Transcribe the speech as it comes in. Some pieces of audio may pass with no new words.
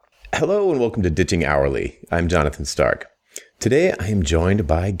Hello and welcome to Ditching Hourly. I'm Jonathan Stark. Today I am joined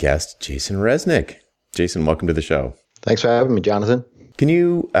by guest Jason Resnick. Jason, welcome to the show. Thanks for having me, Jonathan. Can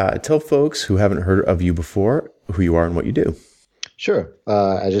you tell folks who haven't heard of you before who you are and what you do? Sure.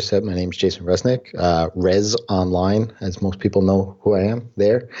 As you said, my name is Jason Resnick, Res Online, as most people know who I am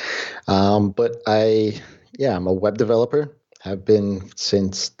there. I'm a web developer. Have been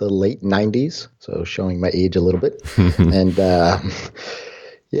since the late 90s, so showing my age a little bit. And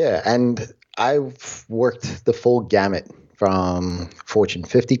and I've worked the full gamut from Fortune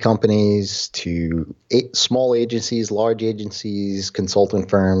 50 companies to small agencies, large agencies, consultant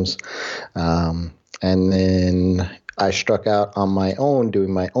firms. And then I struck out on my own,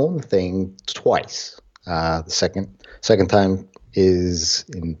 doing my own thing twice. The second time is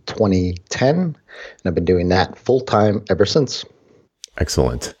in 2010, and I've been doing that full time ever since.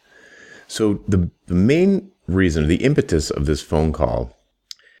 Excellent. So the main reason, the impetus of this phone call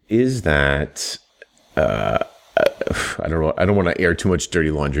is that I don't want to air too much dirty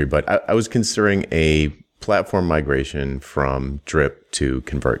laundry, but I was considering a platform migration from Drip to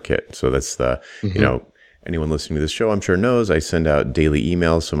ConvertKit. So that's anyone listening to this show, I'm sure knows I send out daily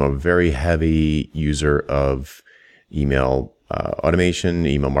emails. So I'm a very heavy user of email automation,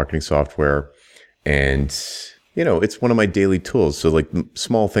 email marketing software. And, it's one of my daily tools. So like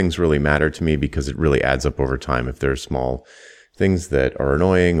small things really matter to me because it really adds up over time. If there's small things that are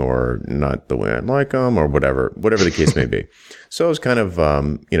annoying or not the way I like them or whatever the case may be. So I was kind of,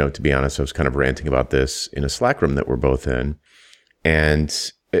 to be honest, I was kind of ranting about this in a Slack room that we're both in.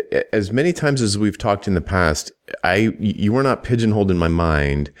 And as many times as we've talked in the past, you were not pigeonholed in my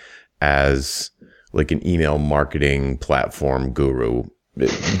mind as like an email marketing platform guru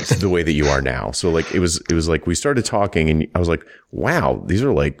the way that you are now. So like it was like we started talking and I was like, wow, these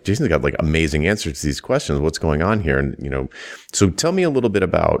are like Jason's got like amazing answers to these questions. What's going on here? And so tell me a little bit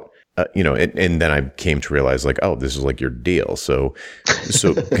about and then I came to realize like, oh, this is like your deal. So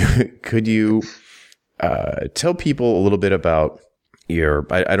could you tell people a little bit about your,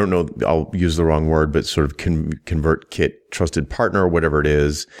 I don't know, I'll use the wrong word, but sort of ConvertKit trusted partner or whatever it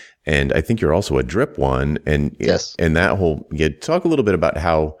is. And I think you're also a Drip one. And yes. And that whole, talk a little bit about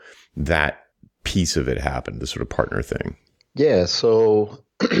how that piece of it happened, the sort of partner thing. Yeah. So,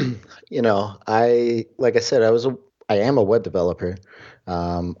 I am a web developer.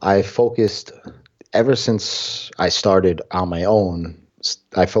 I focused ever since I started on my own.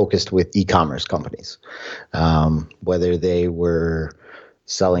 I focused with e-commerce companies, whether they were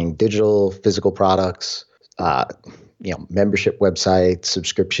selling digital, physical products, membership websites,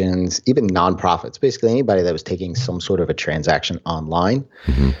 subscriptions, even nonprofits, basically anybody that was taking some sort of a transaction online.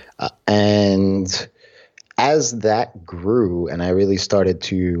 Mm-hmm. And as that grew and I really started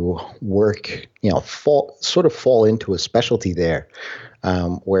to work, fall into a specialty there,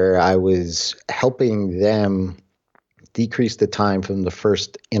 where I was helping them decrease the time from the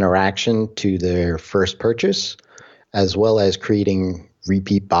first interaction to their first purchase, as well as creating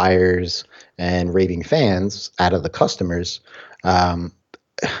repeat buyers and raving fans out of the customers. That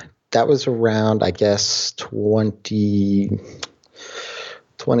was around, I guess, 2013,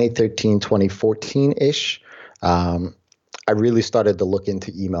 2014-ish. I really started to look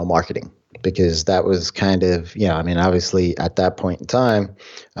into email marketing because that was kind of, obviously at that point in time,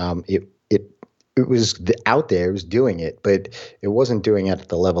 it was out there, it was doing it, but it wasn't doing it at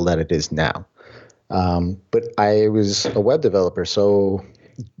the level that it is now. But I was a web developer. So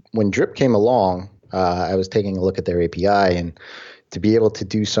when Drip came along, I was taking a look at their API, and to be able to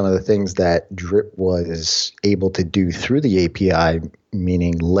do some of the things that Drip was able to do through the API,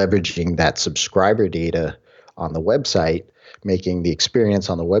 meaning leveraging that subscriber data on the website, making the experience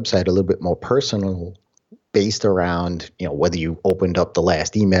on the website a little bit more personal, based around, whether you opened up the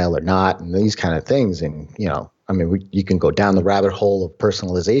last email or not, and these kind of things. And, you can go down the rabbit hole of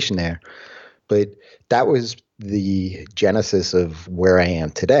personalization there, but that was the genesis of where I am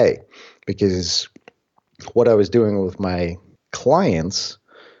today, because what I was doing with my clients,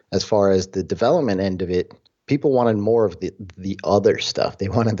 as far as the development end of it, people wanted more of the other stuff. They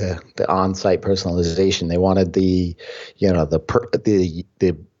wanted the on-site personalization. They wanted the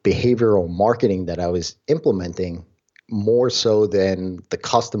behavioral marketing that I was implementing more so than the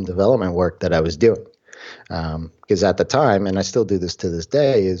custom development work that I was doing. Because at the time, and I still do this to this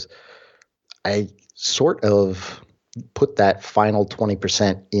day, is I sort of put that final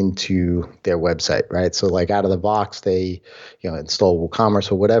 20% into their website, right? So like out of the box, they, install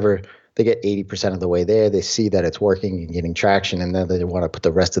WooCommerce or whatever, they get 80% of the way there. They see that it's working and getting traction, and then they want to put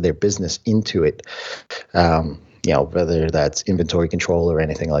the rest of their business into it. Whether that's inventory control or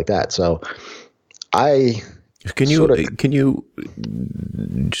anything like that. So I Can you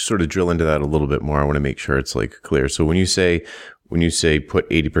sort of drill into that a little bit more? I want to make sure it's like clear. So when you say put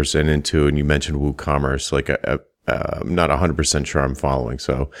 80% into, and you mentioned WooCommerce, like I'm not 100% sure I'm following.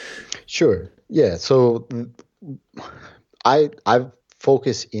 So sure, yeah. So I've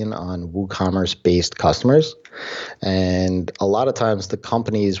focused in on WooCommerce based customers, and a lot of times the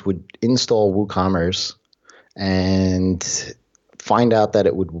companies would install WooCommerce and find out that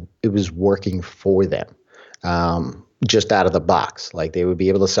it was working for them. Just out of the box. Like they would be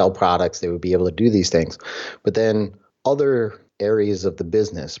able to sell products, they would be able to do these things. But then other areas of the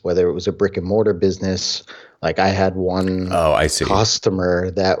business, whether it was a brick and mortar business, like I had one customer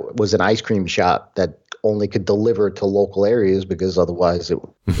that was an ice cream shop that only could deliver to local areas because otherwise it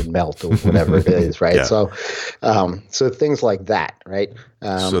would melt or whatever it is, right? Yeah. So things like that, right?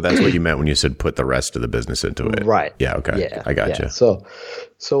 So that's what you meant when you said put the rest of the business into it, right? Yeah, okay, yeah, I got you.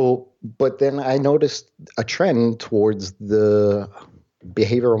 So, but then I noticed a trend towards the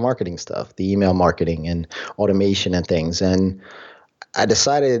behavioral marketing stuff, the email marketing and automation and things, and I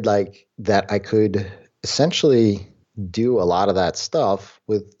decided like that I could essentially do a lot of that stuff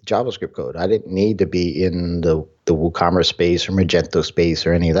with JavaScript code. I didn't need to be in the WooCommerce space or Magento space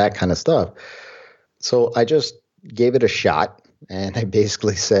or any of that kind of stuff. So I just gave it a shot, and I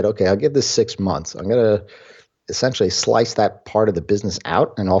basically said, okay, I'll give this 6 months. I'm going to essentially slice that part of the business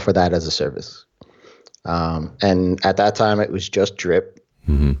out and offer that as a service. And at that time, it was just Drip.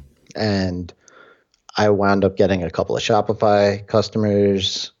 Mm-hmm. And I wound up getting a couple of Shopify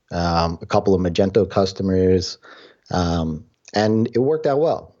customers, a couple of Magento customers, and it worked out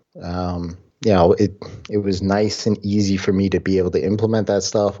well. It was nice and easy for me to be able to implement that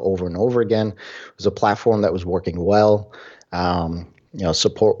stuff over and over again. It was a platform that was working well.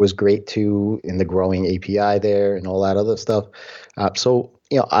 Support was great too in the growing API there and all that other stuff. So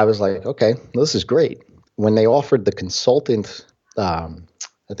I was like, okay, this is great. When they offered the consultant, I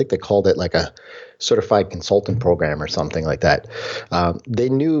think they called it like a certified consultant program or something like that. They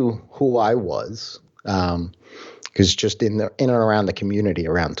knew who I was. Because just in and around the community,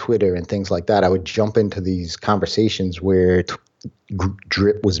 around Twitter and things like that, I would jump into these conversations where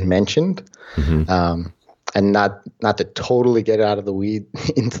Drip was mentioned, and not to totally get out of the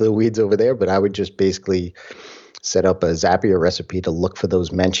into the weeds over there, but I would just basically set up a Zapier recipe to look for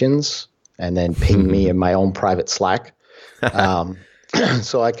those mentions and then ping me in my own private Slack.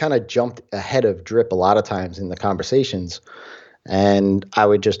 So I kind of jumped ahead of Drip a lot of times in the conversations. And I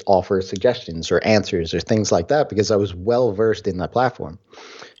would just offer suggestions or answers or things like that because I was well versed in that platform.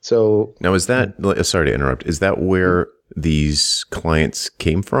 So now, is that, sorry to interrupt, is that where these clients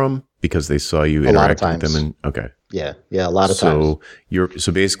came from because they saw you interact with them? And okay, yeah, a lot of times.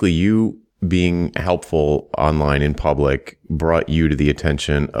 So basically, you being helpful online in public brought you to the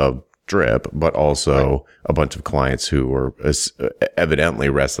attention of Drip, but also a bunch of clients who were evidently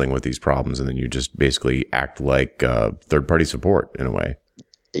wrestling with these problems, and then you just basically act like third-party support in a way.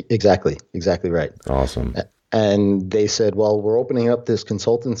 Exactly right. Awesome. And they said, well, we're opening up this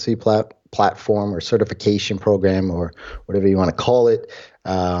consultancy platform or certification program or whatever you want to call it,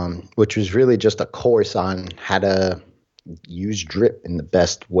 which was really just a course on how to use Drip in the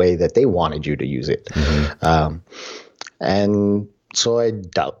best way that they wanted you to use it. And so I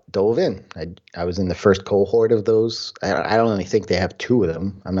dove in. I was in the first cohort of those. I don't really think they have 2 of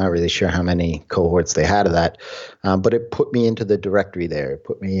them. I'm not really sure how many cohorts they had of that. But it put me into the directory there. It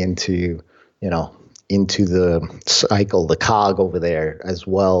put me into the cycle, the cog over there as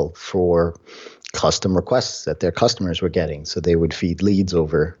well for custom requests that their customers were getting. So they would feed leads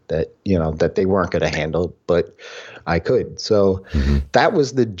over that they weren't going to handle, but I could. So that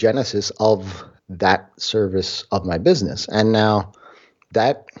was the genesis of that service of my business. And now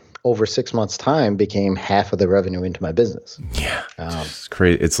that over 6 months' time became half of the revenue into my business. Yeah. It's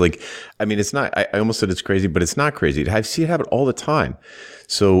crazy. It's like, I mean, it's not, I almost said it's crazy, but it's not crazy. I see it happen all the time.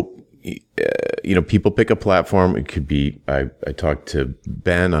 So, people pick a platform. It could be, I talked to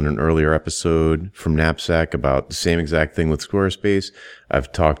Ben on an earlier episode from Knapsack about the same exact thing with Squarespace.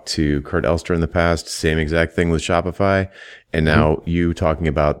 I've talked to Kurt Elster in the past, same exact thing with Shopify. And now you talking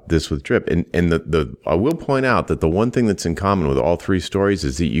about this with Drip. And I will point out that the one thing that's in common with all 3 stories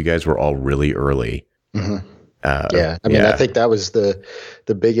is that you guys were all really early. I think that was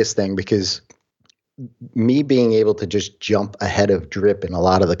the biggest thing, because me being able to just jump ahead of Drip in a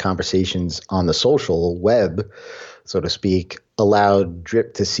lot of the conversations on the social web, so to speak, allowed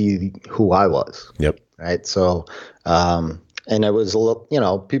Drip to see who I was. Yep. Right. So, and it was a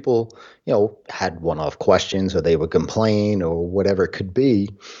little, people, had one-off questions or they would complain or whatever it could be.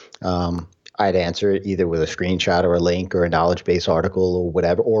 I'd answer it either with a screenshot or a link or a knowledge base article or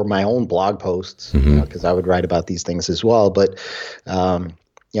whatever, or my own blog posts, because I would write about these things as well. But,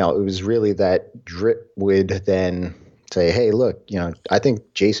 it was really that Drip would then say, hey, look, I think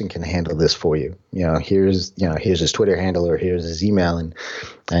Jason can handle this for you. Here's his Twitter handle or here's his email,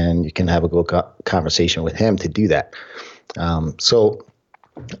 and you can have a good conversation with him to do that. So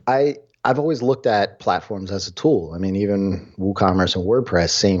I've always looked at platforms as a tool. I mean, even WooCommerce and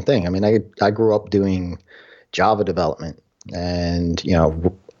WordPress, same thing. I mean, I grew up doing Java development and,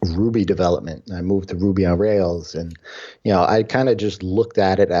 Ruby development. I moved to Ruby on Rails, and, I kind of just looked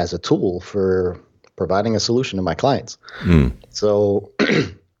at it as a tool for providing a solution to my clients. So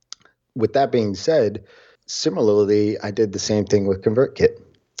with that being said, similarly, I did the same thing with ConvertKit.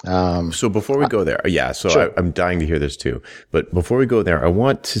 So before we go there, Sure. I'm dying to hear this too. But before we go there, I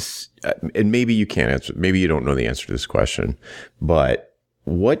want to, and maybe you can't answer, maybe you don't know the answer to this question, but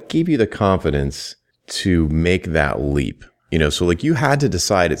what gave you the confidence to make that leap? So like you had to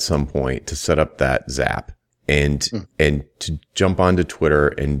decide at some point to set up that Zap and to jump onto Twitter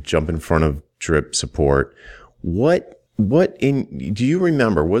and jump in front of Drip support. Do you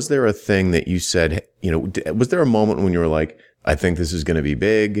remember, was there a thing that you said, was there a moment when you were like, I think this is going to be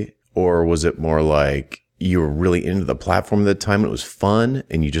big? Or was it more like you were really into the platform at the time and it was fun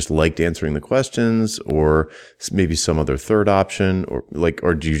and you just liked answering the questions, or maybe some other third option,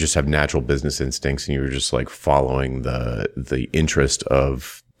 or do you just have natural business instincts and you were just like following the interest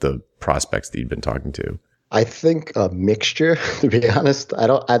of the prospects that you'd been talking to? I think a mixture, to be honest.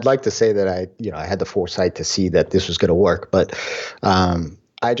 I'd like to say that I had the foresight to see that this was going to work, but,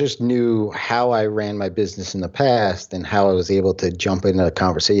 I just knew how I ran my business in the past and how I was able to jump into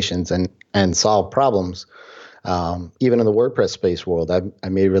conversations and solve problems. Even in the WordPress space world, I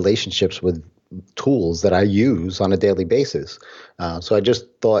made relationships with tools that I use on a daily basis. So I just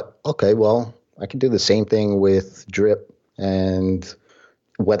thought, okay, well, I can do the same thing with Drip, and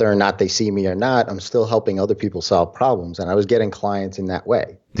whether or not they see me or not, I'm still helping other people solve problems. And I was getting clients in that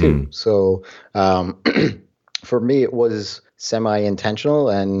way too. So for me, it was semi-intentional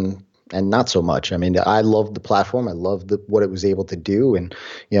and not so much. I mean, I loved the platform. I loved what it was able to do, and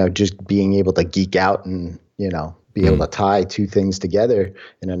just being able to geek out and be able to tie two things together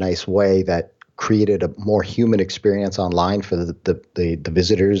in a nice way that created a more human experience online for the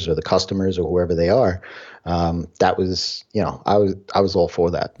visitors or the customers or whoever they are. That was, I was all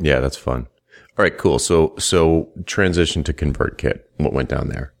for that. Yeah, that's fun. All right, cool. So transition to ConvertKit. What went down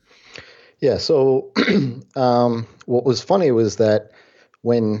there? Yeah. So what was funny was that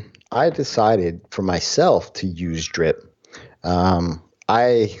when I decided for myself to use Drip, it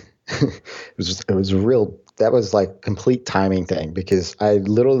was real. That was like complete timing thing, because I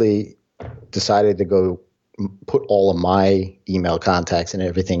literally decided to go put all of my email contacts and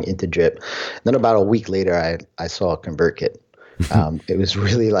everything into Drip. And then about a week later, I saw ConvertKit. It was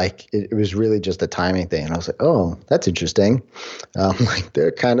really it was really just a timing thing. And I was like, oh, that's interesting. Like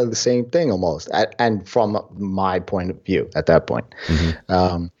they're kind of the same thing almost. And from my point of view at that point.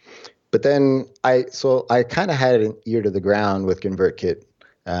 But then I kind of had an ear to the ground with ConvertKit.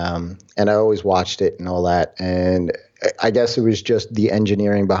 And I always watched it and all that. And I guess it was just the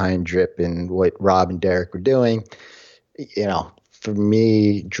engineering behind Drip and what Rob and Derek were doing. For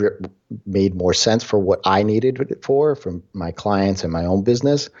me, Drip made more sense for what I needed it for from my clients and my own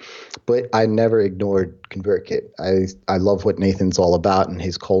business. But I never ignored ConvertKit. I love what Nathan's all about and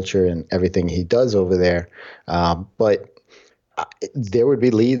his culture and everything he does over there. But there would be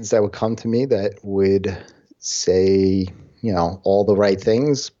leads that would come to me that would say, all the right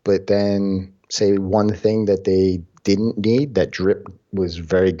things, but then say one thing that they didn't need that Drip was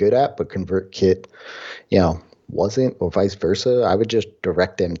very good at, but ConvertKit, wasn't, or vice versa. I would just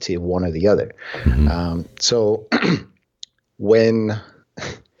direct them to one or the other. So when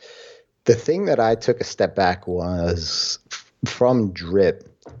the thing that I took a step back was from Drip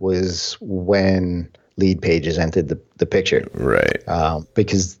was when Lead Pages entered the picture. Right.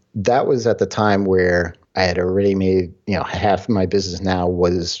 Because that was at the time where I had already made, half of my business now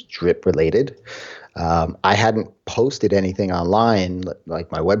was Drip related. I hadn't posted anything online,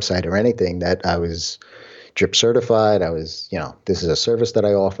 like my website or anything, that I was Drip certified. I was, this is a service that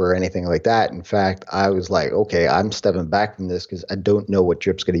I offer or anything like that. In fact, I was like, okay, I'm stepping back from this because I don't know what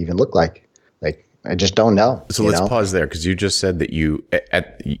Drip's going to even look like. Like, I just don't know. So let's pause there, because you just said that you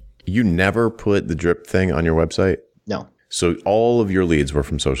never put the Drip thing on your website? No. So all of your leads were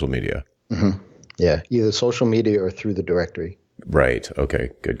from social media? Yeah, either social media or through the directory. Right. Okay.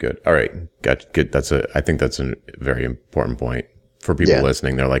 Good. All right. Good. I think that's a very important point for people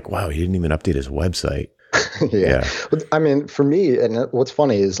listening. They're like, wow, he didn't even update his website. Yeah. But, I mean, for me, and what's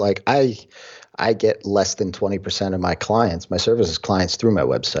funny is like I get less than 20% of my clients, my services clients, through my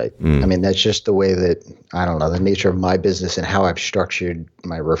website. I mean, that's just the way that, I don't know, the nature of my business and how I've structured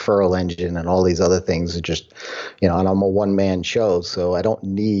my referral engine and all these other things are just, and I'm a one-man show, so I don't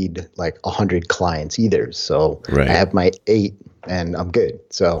need like 100 clients either. So I have my 8 and I'm good.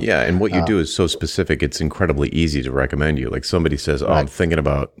 So yeah, and what you do is so specific, it's incredibly easy to recommend you. Like somebody says, I'm thinking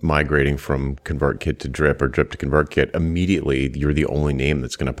about migrating from ConvertKit to Drip or Drip to ConvertKit. Immediately, you're the only name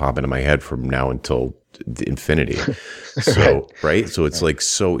that's going to pop into my head from now until infinity. So, right? So it's like,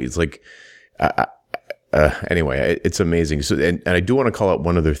 anyway, it's amazing. So, and I do want to call out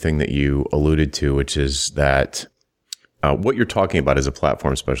one other thing that you alluded to, which is that what you're talking about is a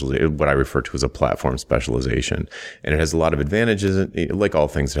platform specialization, what I refer to as a platform specialization. And it has a lot of advantages. Like all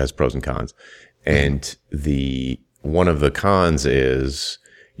things, it has pros and cons. And one of the cons is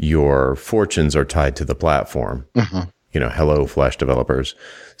your fortunes are tied to the platform. Hello, Flash developers.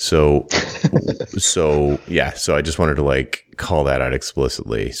 So I just wanted to like call that out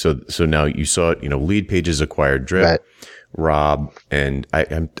explicitly. So now you saw it, Lead Pages acquired Drip. Right. Rob and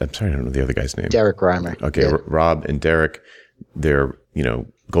I'm sorry, I don't know the other guy's name. Derek Reimer. Okay, yeah. Rob and Derek, they're,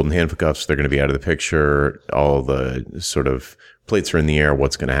 golden handcuffs, they're going to be out of the picture. All the sort of plates are in the air.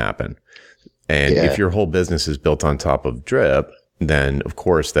 What's going to happen? And if your whole business is built on top of Drip, then of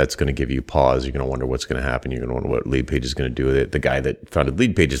course that's going to give you pause. You're going to wonder what's going to happen. You're going to wonder what Lead Page is going to do with it. The guy that founded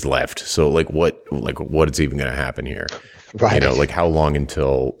Lead Pages left. So what is even going to happen here? Right. Like how long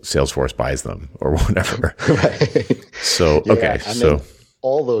until Salesforce buys them or whatever. Right. So, okay. So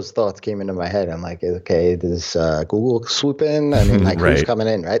all those thoughts came into my head. I'm like, okay, does Google swoop in? I mean, like who's coming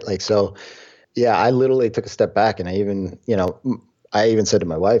in, right? Like, so yeah, I literally took a step back and I even said to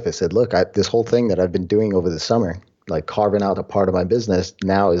my wife, I said, look, this whole thing that I've been doing over the summer, like carving out a part of my business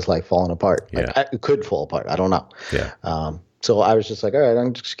now is like falling apart. Like, it could fall apart. I don't know. Yeah. So I was just like, all right,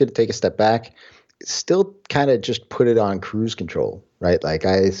 I'm just going to take a step back. Still kind of just put it on cruise control, right? Like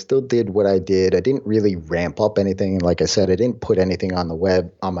I still did what I did. I didn't really ramp up anything. Like I said, I didn't put anything on the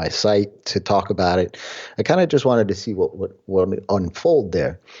web, on my site to talk about it. I kind of just wanted to see what would unfold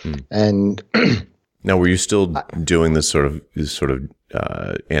there. And now, were you still doing this sort of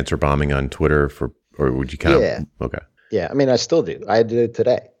answer bombing on Twitter or would you kind of? Okay. Yeah, I mean, I still do. I did it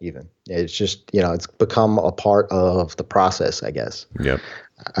today, even. It's just, it's become a part of the process, I guess. Yep.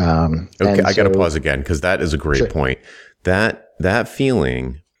 Okay, I got to pause again because that is a great point. That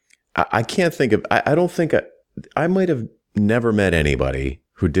feeling, I can't think of. I don't think I might have never met anybody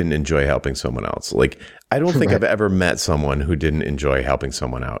who didn't enjoy helping someone else. Like, I don't think I've ever met someone who didn't enjoy helping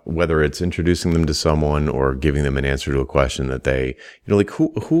someone out, whether it's introducing them to someone or giving them an answer to a question that they, like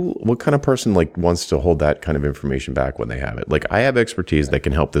what kind of person like wants to hold that kind of information back when they have it? Like, I have expertise that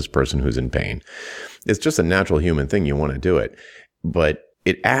can help this person who's in pain. It's just a natural human thing. You want to do it, but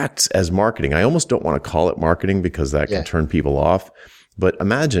it acts as marketing. I almost don't want to call it marketing because that can turn people off. But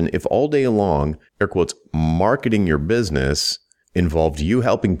imagine if all day long, air quotes, marketing your business involved you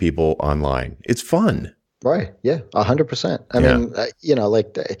helping people online. It's fun. Right. Yeah. 100%. I mean,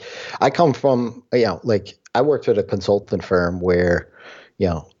 like I come from, like I worked at a consultant firm where,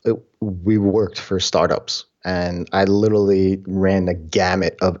 we worked for startups and I literally ran the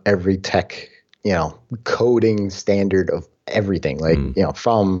gamut of every tech, coding standard of everything, like,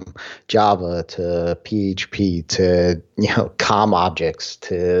 from Java to PHP to, COM objects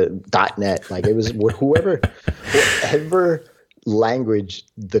to .NET. Like it was whatever language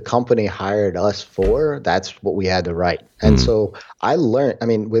the company hired us for, that's what we had to write. And so I learned,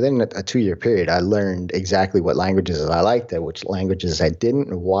 within a 2-year period, I learned exactly what languages I liked and which languages I didn't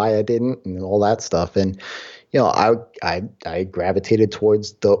and why I didn't and all that stuff. And, I gravitated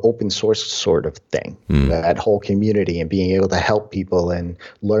towards the open source sort of thing, that whole community and being able to help people and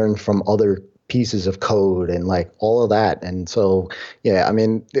learn from other pieces of code and like all of that. And so,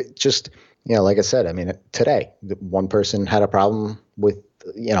 it just, like I said, today, one person had a problem with,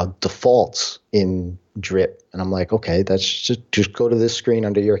 defaults in Drip. And I'm like, okay, that's just go to this screen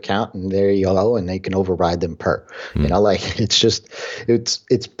under your account and there you go. And they can override them per,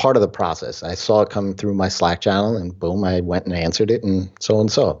 it's part of the process. I saw it come through my Slack channel and boom, I went and answered it and so.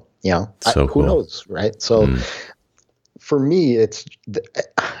 Who knows, right? So for me, it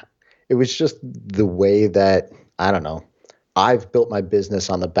was just the way that, I don't know, I've built my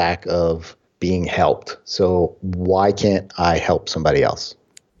business on the back of being helped. So why can't I help somebody else?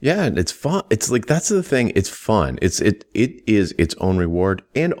 Yeah, and it's fun. It's like, that's the thing. It's fun. It is its own reward.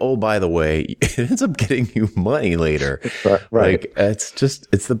 And oh, by the way, it ends up getting you money later. Right. Like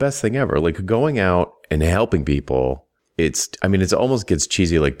it's the best thing ever. Like going out and helping people. It almost gets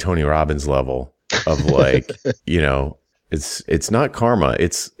cheesy, like Tony Robbins level. of like, it's not karma.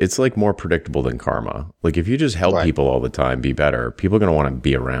 It's like more predictable than karma. Like if you just help Right. people all the time be better, people are going to want to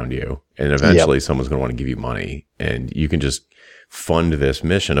be around you. And eventually someone's going to want to give you money, and you can just fund this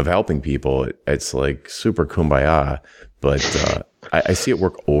mission of helping people. It's like super kumbaya, but I see it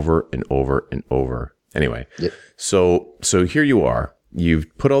work over and over and over. Anyway, Yep. so here you are.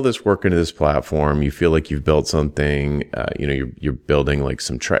 You've put all this work into this platform. You feel like you've built something. You're building like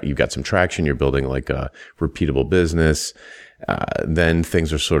you've got some traction. You're building like a repeatable business. Then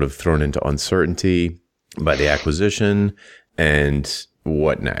things are sort of thrown into uncertainty by the acquisition. And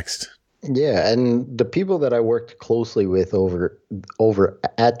what next? Yeah, and the people that I worked closely with over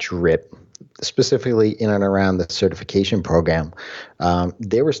at Drip, specifically in and around the certification program,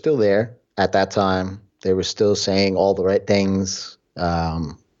 they were still there at that time. They were still saying all the right things,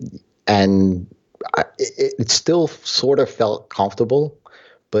 and it still sort of felt comfortable.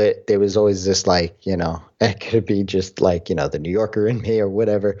 But there was always this it could be just like, the New Yorker in me or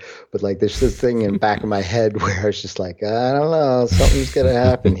whatever. But like there's this thing in the back of my head where I was just like, I don't know, something's going to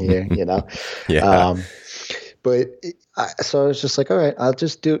happen here, Yeah. So I was just like, all right, I'll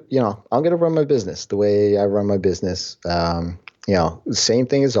just I'm going to run my business the way I run my business. Same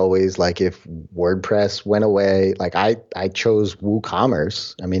thing as always. Like if WordPress went away, like I chose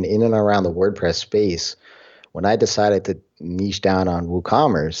WooCommerce. I mean, in and around the WordPress space, when I decided to niche down on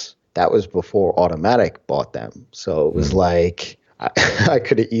WooCommerce, that was before Automatic bought them. So it was like I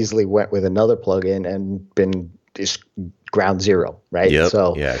could have easily went with another plugin and been just ground zero, right? Yep.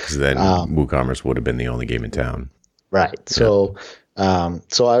 So Yeah, because then WooCommerce would have been the only game in town. right. So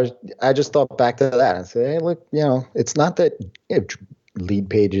I just thought back to that and said, hey, look, it's not that Lead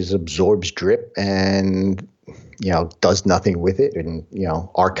Pages absorbs Drip and does nothing with it and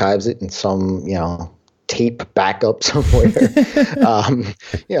archives it in some tape backup somewhere.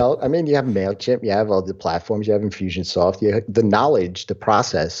 I mean, you have MailChimp, you have all the platforms, you have Infusionsoft, the knowledge, the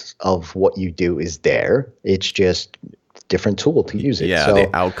process of what you do is there. It's just a different tool to use it. Yeah, so,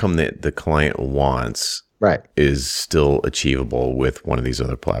 the outcome that the client wants is still achievable with one of these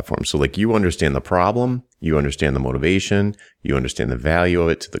other platforms. So like you understand the problem, you understand the motivation, you understand the value of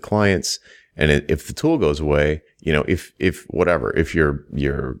it to the clients. And if the tool goes away, if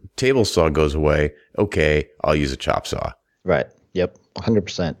your table saw goes away, okay, I'll use a chop saw. Right. Yep.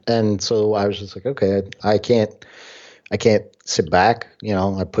 100%. And so I was just like, okay, I can't sit back.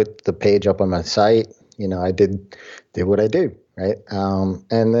 I put the page up on my site. I did what I do. Right.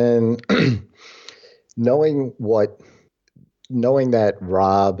 And then knowing that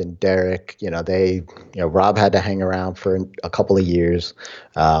Rob and Derek, Rob had to hang around for a couple of years.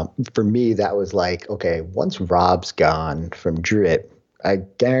 For me, that was like, okay, once Rob's gone from Drip, I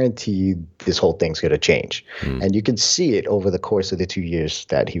guarantee you this whole thing's going to change. And you could see it over the course of the 2 years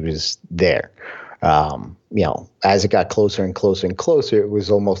that he was there. As it got closer and closer and closer, it was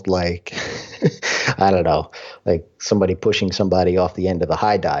almost like, I don't know, like somebody pushing somebody off the end of a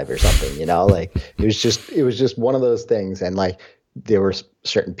high dive or something, like it was just one of those things. And like, there were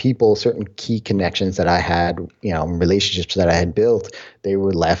certain people, certain key connections that I had, relationships that I had built, they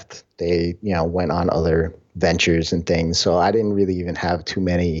were left, they, went on other ventures and things. So I didn't really even have too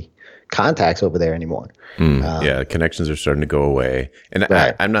many contacts over there anymore. Yeah, connections are starting to go away, and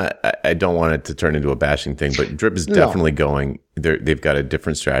right. I don't want it to turn into a bashing thing, but Drip is definitely going. They've got a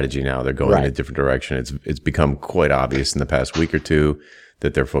different strategy now. They're going in a different direction. It's become quite obvious in the past week or two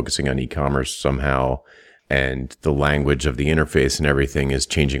that they're focusing on e-commerce somehow, and the language of the interface and everything is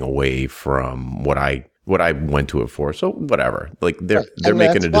changing away from what I went to it for. So whatever, like they're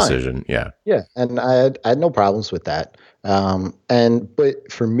making a decision. Yeah, and I had no problems with that.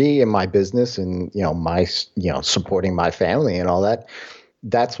 But for me and my business and, my, supporting my family and all that,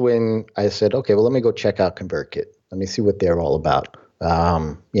 that's when I said, okay, well, let me go check out ConvertKit. Let me see what they're all about.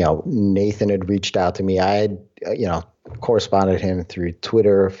 Nathan had reached out to me. I had, corresponded with him through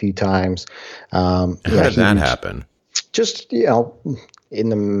Twitter a few times. How did that happen? Just, in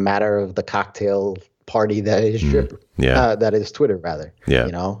the matter of the cocktail party that is Drip. That is Twitter rather. Yeah.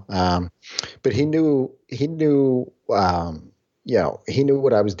 But he knew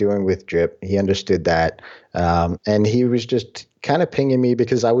what I was doing with Drip. He understood that. And he was just kind of pinging me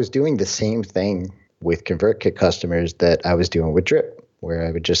because I was doing the same thing with ConvertKit customers that I was doing with Drip, where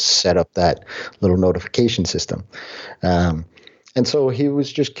I would just set up that little notification system. And so he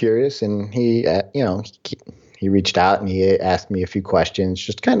was just curious, and he reached out and he asked me a few questions,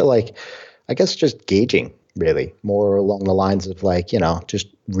 just kind of like, I guess, just gauging, really, more along the lines of like, just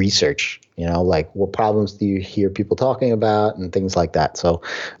research, like what problems do you hear people talking about and things like that. So,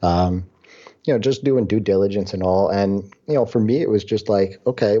 just doing due diligence and all. And, for me, it was just like,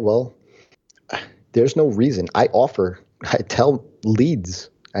 okay, well, there's no reason. I tell leads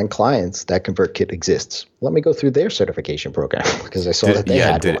and clients that ConvertKit exists. Let me go through their certification program because I saw that they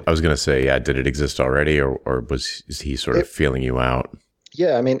had one. I was going to say, did it exist already, or is he sort of feeling you out?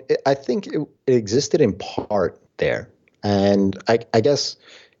 Yeah, I mean, I think it existed in part there. And I guess,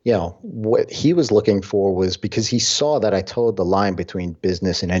 what he was looking for was because he saw that I told the line between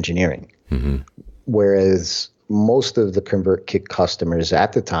business and engineering. Mm-hmm. Whereas most of the ConvertKit customers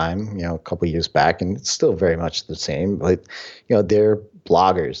at the time, a couple of years back, and it's still very much the same, but, they're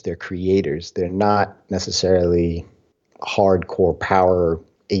bloggers, they're creators. They're not necessarily hardcore power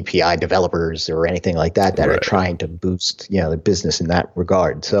API developers or anything like that are trying to boost, the business in that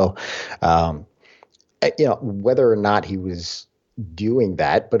regard. So, whether or not he was doing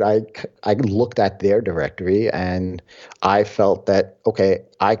that, but I looked at their directory and I felt that, okay,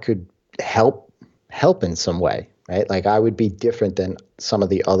 I could help in some way, right? Like I would be different than some of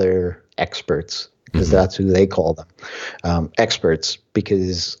the other experts because that's who they call them, experts,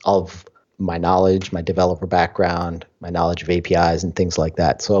 because of my knowledge, my developer background, my knowledge of APIs and things like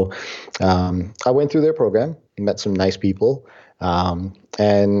that. So I went through their program, met some nice people,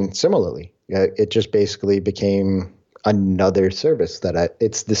 and similarly, it just basically became another service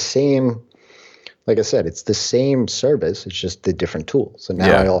it's the same, like I said, it's the same service, it's just the different tools. So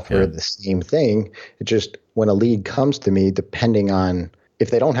now I offer the same thing. It just, when a lead comes to me, depending on, if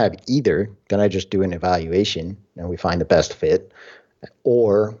they don't have either, then I just do an evaluation and we find the best fit.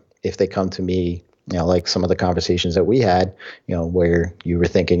 Or if they come to me, like some of the conversations that we had, where you were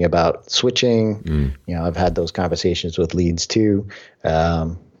thinking about switching, I've had those conversations with leads too.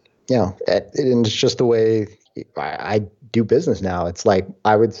 And it's just the way I do business now. It's like,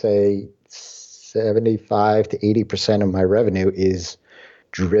 I would say 75 to 80% of my revenue is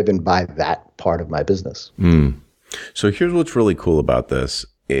driven by that part of my business. So here's what's really cool about this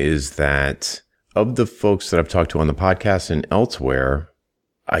is that of the folks that I've talked to on the podcast and elsewhere,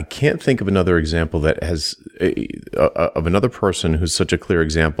 I can't think of another example that has of another person who's such a clear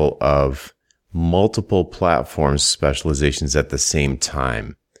example of multiple platform specializations at the same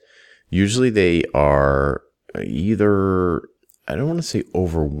time. Usually they are either, I don't want to say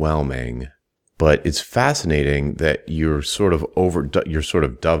overwhelming, but it's fascinating that you're sort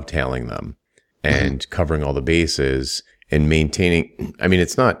of dovetailing them and covering all the bases and maintaining. I mean,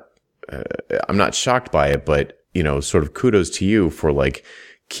 it's not, I'm not shocked by it, but sort of kudos to you for like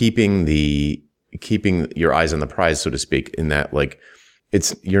keeping your eyes on the prize, so to speak, in that like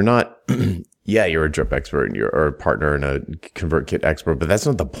you're not, you're a drip expert and you're a partner and a ConvertKit expert, but that's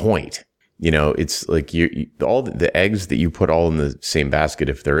not the point. It's like all the eggs that you put all in the same basket,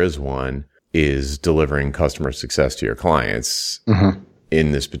 if there is one, is delivering customer success to your clients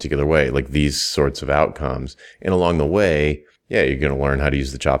in this particular way, like these sorts of outcomes. And along the way, you're going to learn how to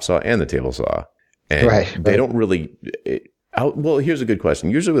use the chop saw and the table saw. And they don't really, well, here's a good question.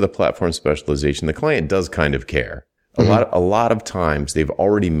 Usually with a platform specialization, the client does kind of care. A lot of times they've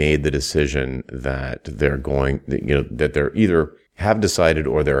already made the decision that they're going, that they're either have decided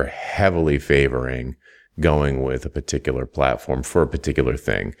or they're heavily favoring going with a particular platform for a particular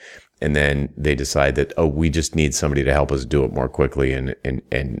thing. And then they decide that, we just need somebody to help us do it more quickly and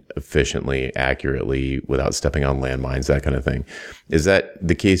efficiently, accurately, without stepping on landmines, that kind of thing. Is that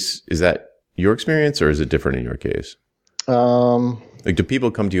the case? Is that your experience or is it different in your case? Like, do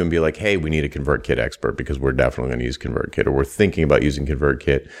people come to you and be like, hey, we need a ConvertKit expert because we're definitely going to use ConvertKit, or we're thinking about using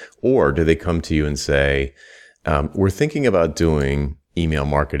ConvertKit? Or do they come to you and say, we're thinking about doing email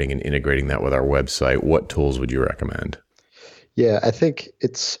marketing and integrating that with our website. What tools would you recommend? Yeah, I think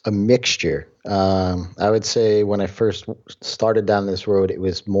it's a mixture. I would say when I first started down this road, it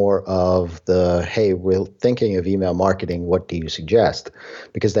was more of hey, we're thinking of email marketing. What do you suggest?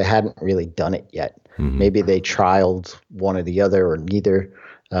 Because they hadn't really done it yet. Maybe they trialed one or the other or neither,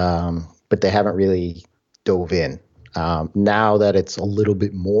 but they haven't really dove in. Now that it's a little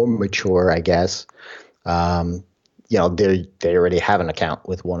bit more mature, I guess, they already have an account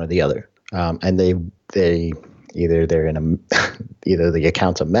with one or the other, and they either the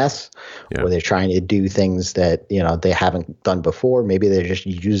account's a mess, or they're trying to do things that they haven't done before. Maybe they're just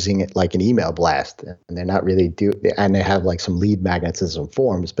using it like an email blast, and they're not really and they have like some lead magnets and some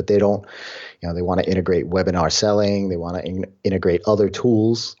forms, but they don't. They want to integrate webinar selling. They want to integrate other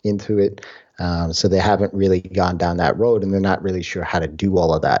tools into it. So they haven't really gone down that road, and they're not really sure how to do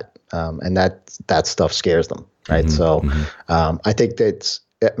all of that. And that stuff scares them, right? So I think it's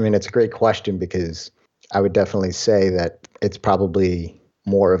a great question, because I would definitely say that it's probably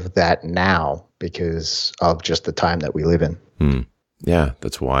more of that now because of just the time that we live in. Yeah,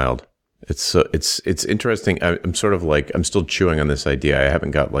 that's wild. It's interesting. I'm sort of like, I'm still chewing on this idea. I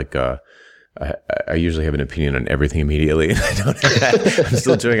haven't got like a I usually have an opinion on everything immediately. I don't I'm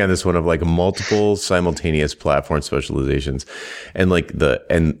still doing on this one of like multiple simultaneous platform specializations, and like the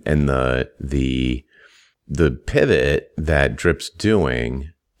pivot that Drip's doing,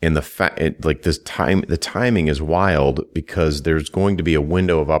 and the timing is wild because there's going to be a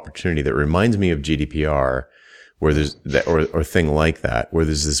window of opportunity that reminds me of GDPR, where there's that or thing like that, where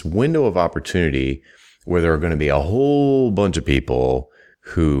there's this window of opportunity where there are going to be a whole bunch of people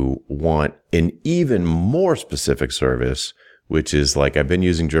who want an even more specific service, which is like, I've been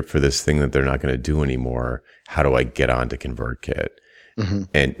using Drip for this thing that they're not going to do anymore. How do I get onto ConvertKit? Mm-hmm.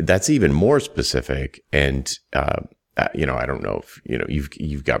 And that's even more specific. And, I don't know if,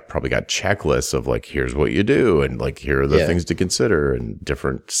 you've probably got checklists of like, here's what you do. And like, here are the things to consider and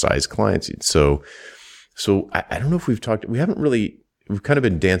different size clients. So I don't know if we've kind of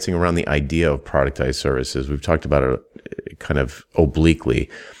been dancing around the idea of productized services. We've talked about it kind of obliquely,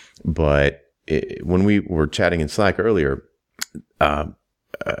 but when we were chatting in Slack earlier,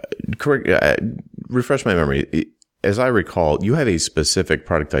 refresh my memory. As I recall, you have a specific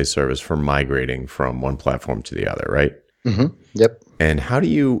productized service for migrating from one platform to the other, right? Mm-hmm. Yep. And how do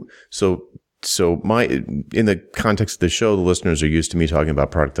you, in the context of the show, the listeners are used to me talking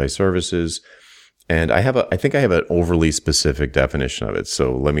about productized services. And I think I have an overly specific definition of it.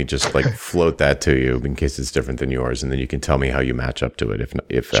 So let me just like float that to you in case it's different than yours. And then you can tell me how you match up to it,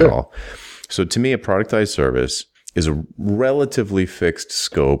 if sure. At all. So to me, a productized service is a relatively fixed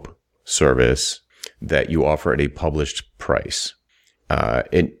scope service that you offer at a published price.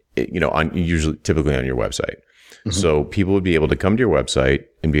 Typically on your website. Mm-hmm. So people would be able to come to your website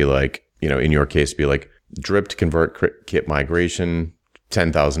and be like, in your case, be like, Drip to ConvertKit migration,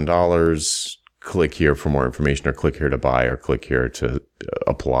 $10,000. Click here for more information, or click here to buy, or click here to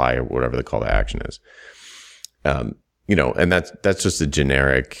apply, or whatever the call to action is. And that's just a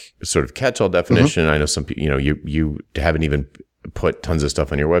generic sort of catch-all definition. Mm-hmm. I know some people, you haven't even put tons of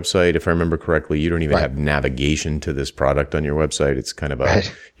stuff on your website. If I remember correctly, you don't even have navigation to this product on your website. It's kind of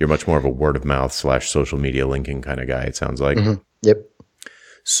you're much more of a word of mouth / social media linking kind of guy, it sounds like. Mm-hmm. Yep.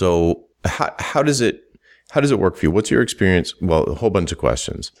 So how does it work for you? What's your experience? Well, a whole bunch of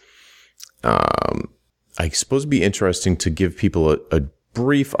questions. I suppose it'd be interesting to give people a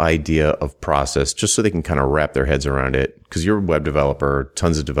brief idea of process, just so they can kind of wrap their heads around it. Because you're a web developer,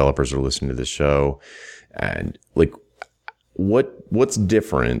 tons of developers are listening to this show, and like, what's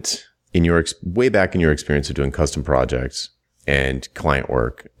different in your way back in your experience of doing custom projects and client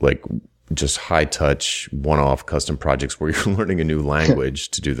work, like just high touch, one-off custom projects where you're learning a new language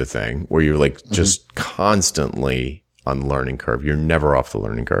to do the thing, where you're like just constantly on the learning curve. You're never off the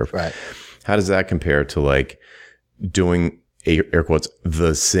learning curve. Right. How does that compare to like doing air quotes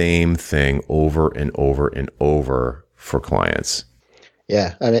the same thing over and over and over for clients?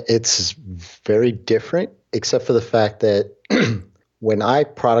 Yeah, I mean, it's very different, except for the fact that when I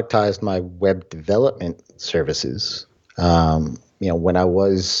productized my web development services, when I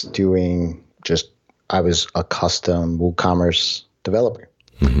was doing I was a custom WooCommerce developer.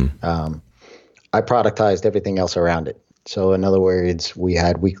 Mm-hmm. I productized everything else around it. So in other words, we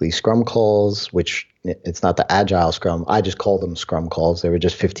had weekly Scrum calls, which it's not the agile Scrum. I just call them Scrum calls. They were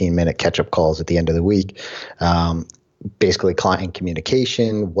just 15-minute catch-up calls at the end of the week. Basically client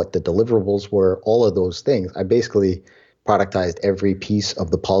communication, what the deliverables were, all of those things. I basically productized every piece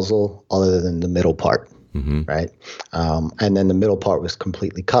of the puzzle other than the middle part, mm-hmm. right? And then the middle part was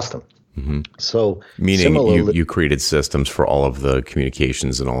completely custom. Mm-hmm. So meaning you created systems for all of the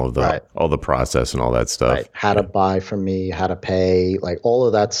communications and all of the all the process and all that stuff. Right. How to buy from me, how to pay, like all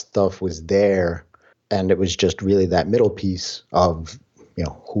of that stuff was there, and it was just really that middle piece of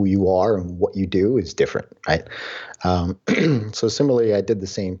who you are and what you do is different, right? So similarly, I did the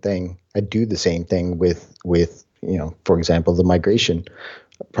same thing. I do the same thing with for example, the migration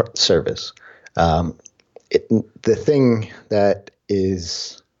service. The thing that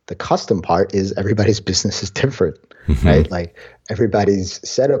is the custom part is everybody's business is different, mm-hmm. right? Like everybody's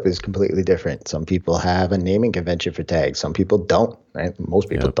setup is completely different. Some people have a naming convention for tags. Some people don't, right? Most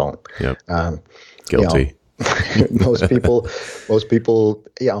people don't. Yep. Guilty. Most people,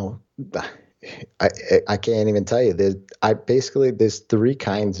 I can't even tell you. There's three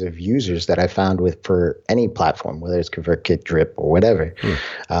kinds of users that I found for any platform, whether it's ConvertKit, Drip, or whatever.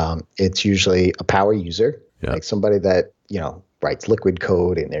 It's usually a power user, like somebody that writes liquid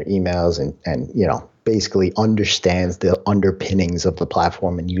code in their emails and basically understands the underpinnings of the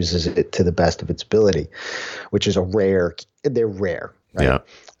platform and uses it to the best of its ability, which is they're rare. Right?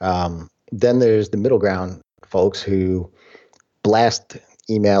 Yeah. Then there's the middle ground folks who blast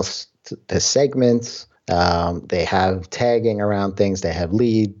emails to segments They have tagging around things. They have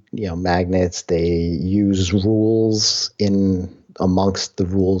lead, magnets. They use rules in amongst the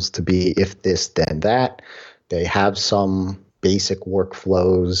rules to be if this, then that. They have some basic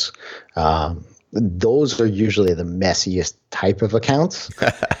workflows. Those are usually the messiest type of accounts.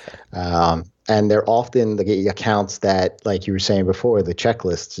 And they're often the accounts that, like you were saying before, the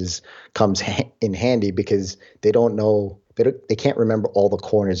checklist comes in handy because they don't know, they can't remember all the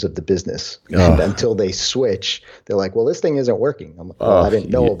corners of the business. And until they switch, they're like, well, this thing isn't working. I'm like, I didn't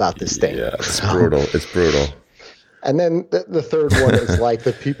know about this thing. Yeah, it's brutal. It's brutal. And then the third one is like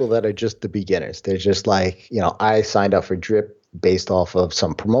the people that are just the beginners. They're just like, I signed up for Drip based off of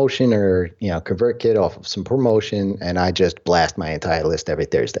some promotion or, ConvertKit off of some promotion. And I just blast my entire list every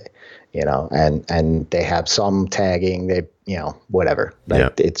Thursday, and they have some tagging, whatever.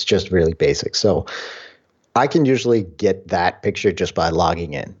 It's just really basic. So I can usually get that picture just by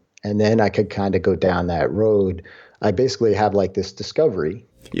logging in. And then I could kind of go down that road. I basically have like this discovery.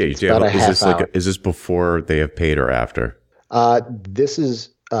 Yeah, is this before they have paid or after? This is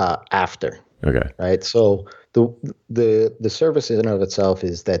after. Okay. Right. So the service in and of itself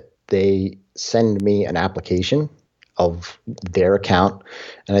is that they send me an application of their account,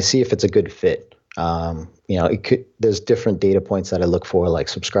 and I see if it's a good fit. There's different data points that I look for, like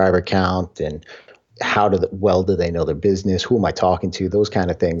subscriber count and well do they know their business? Who am I talking to? Those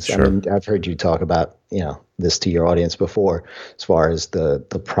kind of things. Sure. I mean, I've heard you talk about, this to your audience before, as far as the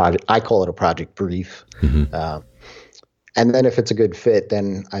project. I call it a project brief. Mm-hmm. And then if it's a good fit,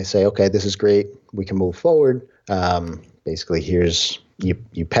 then I say, okay, this is great. We can move forward. Basically, here's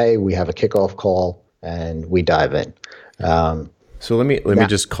you pay. We have a kickoff call, and we dive in. So let me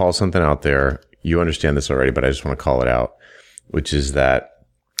just call something out there. You understand this already, but I just want to call it out, which is that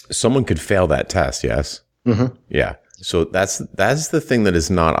someone could fail that test. Yes. Mm-hmm. Yeah. So that's the thing that is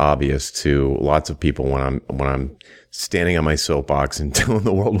not obvious to lots of people when I'm standing on my soapbox and telling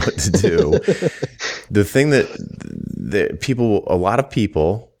the world what to do. The thing that a lot of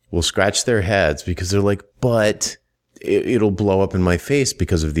people will scratch their heads because they're like, but it'll blow up in my face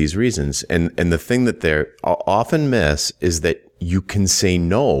because of these reasons. And the thing that they often miss is that you can say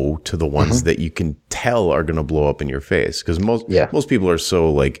no to the ones mm-hmm. that you can tell are going to blow up in your face. Because most people are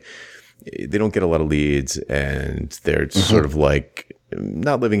so like, they don't get a lot of leads and they're mm-hmm. sort of like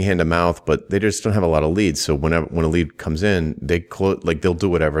not living hand to mouth, but they just don't have a lot of leads. So when a lead comes in, they'll do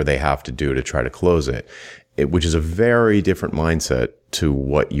whatever they have to do to try to close it, which is a very different mindset to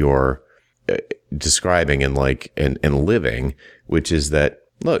what you're describing and living, which is that,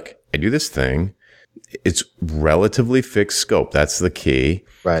 look, I do this thing. It's relatively fixed scope. That's the key.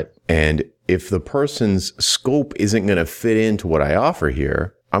 Right. And if the person's scope isn't going to fit into what I offer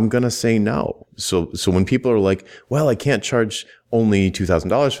here, I'm going to say no. So when people are like, well, I can't charge only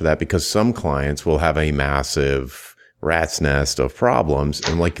 $2,000 for that because some clients will have a massive rat's nest of problems.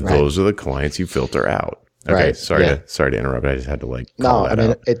 And right. Those are the clients you filter out. Okay. Right. Sorry to interrupt. I just had to call that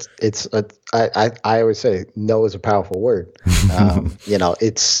out. I always say no is a powerful word.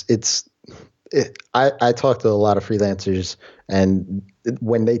 I talk to a lot of freelancers, and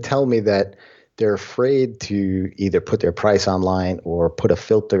when they tell me that they're afraid to either put their price online or put a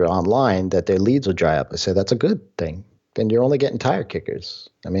filter online that their leads will dry up, I say that's a good thing. Then you're only getting tire kickers.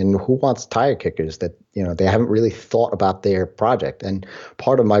 I mean, who wants tire kickers that, they haven't really thought about their project? And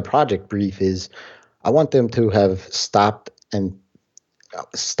part of my project brief is I want them to have stop and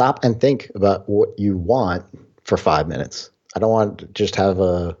think about what you want for 5 minutes. I don't want to just have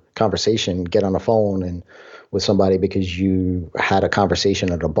a conversation, get on the phone and with somebody because you had a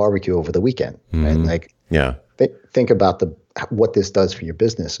conversation at a barbecue over the weekend. Mm-hmm. Right? Yeah. Think about what this does for your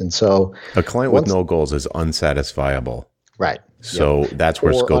business. And so a client with no goals is unsatisfiable. Right. So that's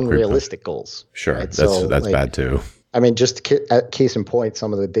where scope unrealistic goals. Sure. Right? That's bad too. I mean, just case in point,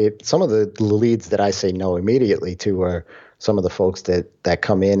 some of the leads that I say no immediately to are some of the folks that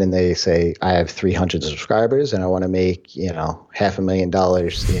come in and they say, I have 300 subscribers and I want to make,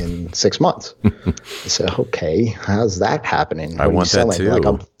 $500,000 in 6 months. So, okay, how's that happening? I want that too.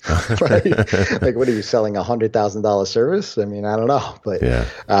 Right? Like, what are you selling? $100,000 service? I mean, I don't know, but yeah.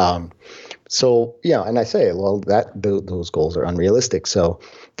 So, and I say, well, those goals are unrealistic. So,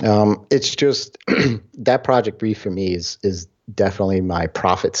 it's just that project brief for me is definitely my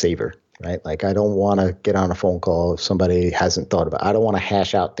profit saver. Right? Like, I don't want to get on a phone call if somebody hasn't thought about it. I don't want to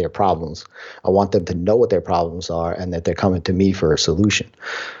hash out their problems. I want them to know what their problems are and that they're coming to me for a solution.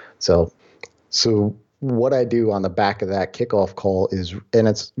 So what I do on the back of that kickoff call is, and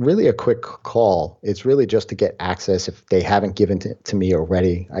it's really a quick call. It's really just to get access if they haven't given to me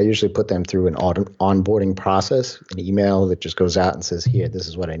already. I usually put them through an onboarding process, an email that just goes out and says, here, this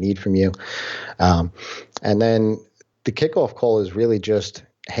is what I need from you. And then the kickoff call is really just,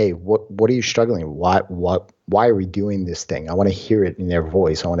 hey, what are you struggling with? Why are we doing this thing? I want to hear it in their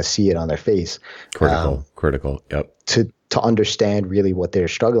voice. I want to see it on their face. Critical. Yep. To understand really what they're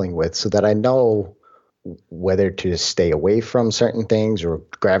struggling with, so that I know whether to stay away from certain things or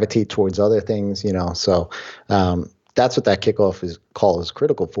gravitate towards other things, So that's what that kickoff call is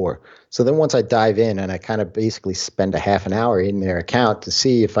critical for. So then once I dive in and I kind of basically spend a half an hour in their account to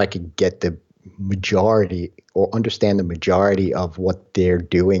see if I could get the majority or understand the majority of what they're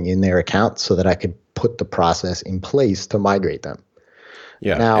doing in their account, so that I could put the process in place to migrate them.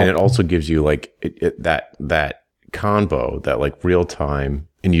 Yeah. Now, and it also gives you like that convo, that like real time,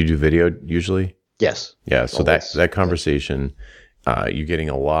 and you do video usually? Yes. Yeah. So that conversation, you're getting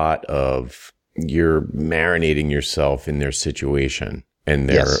a lot of, you're marinating yourself in their situation and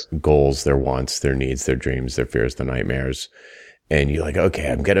their goals, their wants, their needs, their dreams, their fears, their nightmares. And you're like,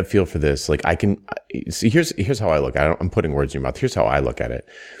 okay, I'm getting a feel for this. Like I can see, here's how I look at it. I'm putting words in your mouth. Here's how I look at it.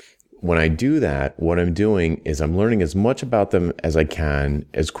 When I do that, what I'm doing is I'm learning as much about them as I can,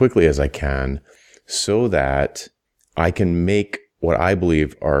 as quickly as I can, so that I can make what I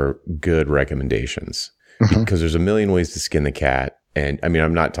believe are good recommendations, because there's a million ways to skin the cat. And I mean,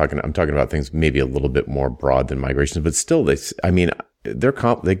 I'm talking about things maybe a little bit more broad than migrations, but still they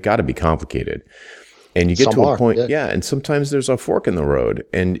got to be complicated. And you get to a point. Yeah. And sometimes there's a fork in the road,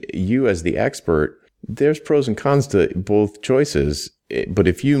 and you as the expert, there's pros and cons to both choices. But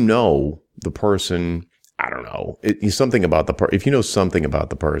if you know the person, I don't know, if you know something about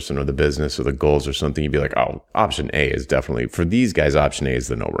the person or the business or the goals or something, you'd be like, oh, option A is definitely, for these guys, option A is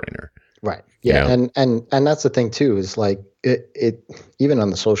the no-brainer. Right. Yeah. And that's the thing too, is like it even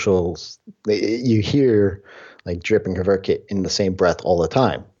on the socials, you hear like Drip and ConvertKit in the same breath all the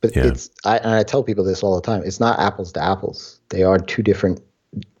time. But I tell people this all the time. It's not apples to apples. They are two different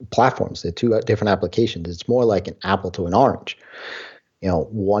platforms. They're two different applications. It's more like an apple to an orange.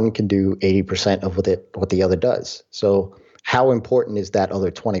 One can do 80% of what the other does. So how important is that other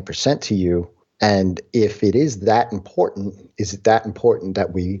 20% to you? And if it is that important, is it that important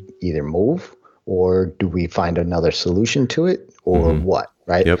that we either move, or do we find another solution to it, or what?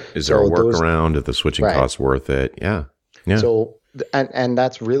 Right? Yep. Is there a workaround? Are the switching costs worth it? Yeah. Yeah. So, and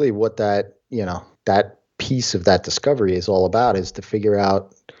that's really what that piece of that discovery is all about, is to figure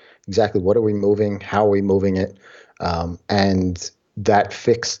out exactly what are we moving, how are we moving it, and that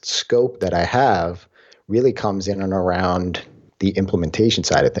fixed scope that I have really comes in and around the implementation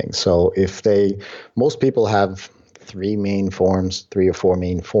side of things. So most people have three or four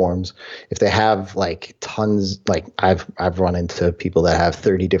main forms. If they have like tons, like I've run into people that have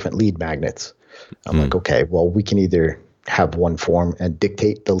 30 different lead magnets. I'm like, okay, well, we can either have one form and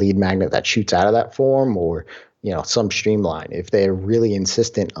dictate the lead magnet that shoots out of that form, or, some streamline. If they're really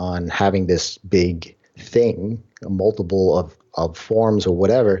insistent on having this big thing, a multiple of forms or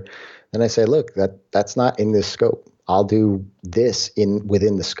whatever, then I say, look, that's not in this scope. I'll do this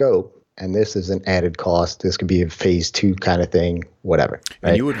within the scope, and this is an added cost. This could be a phase 2 kind of thing, whatever.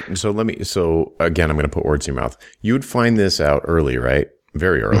 Right? And so again, I'm going to put words in your mouth. You would find this out early, right?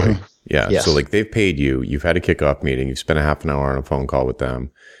 Very early. Yeah. Yes. So like they've paid you, you've had a kickoff meeting, you've spent a half an hour on a phone call with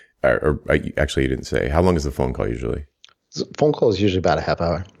them. Or actually, you didn't say. How long is the phone call usually? Phone call is usually about a half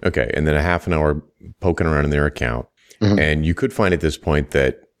hour. Okay. And then a half an hour poking around in their account. And you could find at this point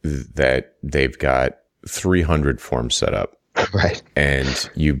that they've got 300 forms set up. Right. And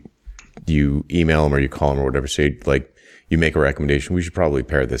you email them or you call them or whatever. So you make a recommendation. We should probably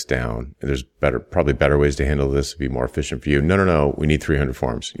pare this down. And there's probably better ways to handle this to be more efficient for you. No. We need 300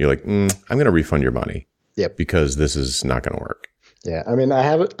 forms. You're like, I'm going to refund your money. Yep. Because this is not going to work. Yeah. I mean,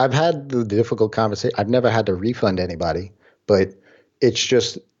 I've had the difficult conversation. I've never had to refund anybody, but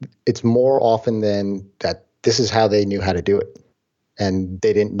it's more often than that. This is how they knew how to do it. And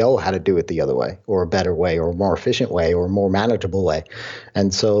they didn't know how to do it the other way, or a better way, or a more efficient way, or a more manageable way.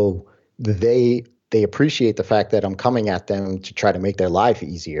 And so they appreciate the fact that I'm coming at them to try to make their life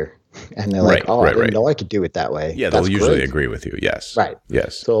easier. And they're like, I didn't know I could do it that way. Yeah, they'll usually agree with you. Yes. Right.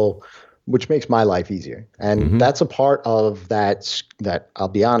 Yes. So, which makes my life easier. And that's a part of that I'll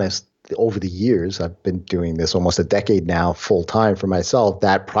be honest, over the years, I've been doing this almost a decade now, full time for myself.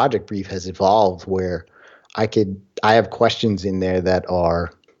 That project brief has evolved where I have questions in there that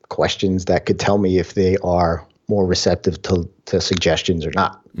are questions that could tell me if they are more receptive to suggestions or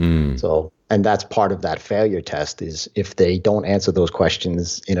not. So and that's part of that failure test is if they don't answer those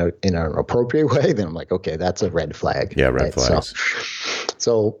questions in an appropriate way, then I'm like, okay, that's a red flag. Yeah, red flags.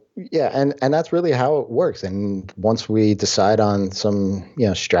 So yeah, and that's really how it works. And once we decide on some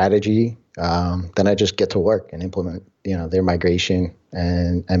strategy, then I just get to work and implement their migration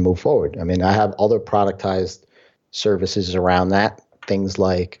and move forward. I mean, I have other productized services around that, things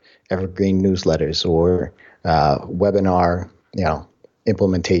like evergreen newsletters or webinar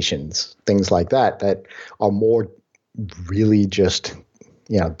implementations, things like that are more really just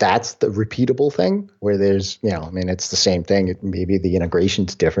that's the repeatable thing where there's I mean, it's the same thing. Maybe the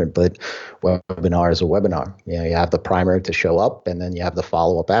integration's different, but webinar is a webinar. You have the primer to show up and then you have the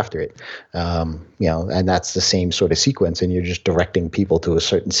follow-up after it. And that's the same sort of sequence, and you're just directing people to a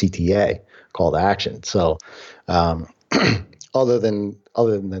certain CTA, call to action. So other than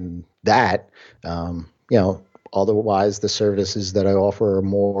that, otherwise, the services that I offer are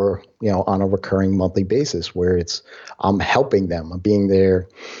more, on a recurring monthly basis, where I'm helping them. I'm being their,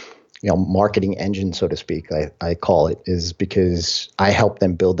 marketing engine, so to speak. I call it, is because I help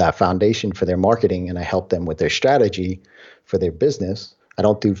them build that foundation for their marketing, and I help them with their strategy for their business. I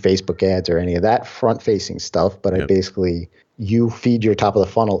don't do Facebook ads or any of that front-facing stuff, but I basically, you feed your top of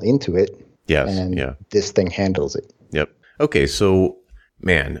the funnel into it, and this thing handles it. Yep. Okay, so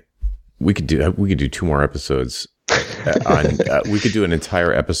man. We could do 2 more episodes we could do an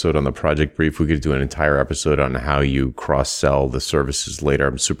entire episode on the project brief. We could do an entire episode on how you cross-sell the services later.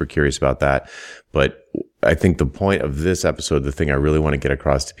 I'm super curious about that. But I think the point of this episode, the thing I really want to get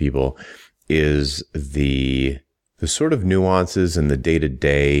across to people is the sort of nuances in the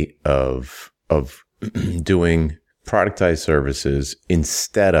day-to-day of doing productized services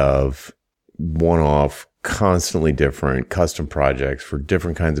instead of one-off, constantly different custom projects for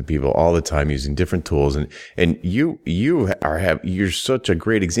different kinds of people all the time using different tools. And you're such a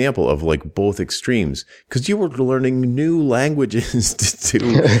great example of like both extremes, because you were learning new languages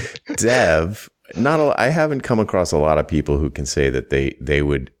to dev. I haven't come across a lot of people who can say that they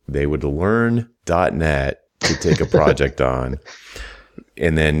would learn .NET to take a project on.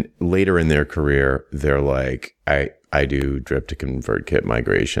 And then later in their career, they're like, I do drip to ConvertKit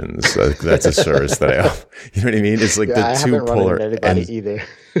migrations. That's a service that you know what I mean? It's like the two polar ends. Either.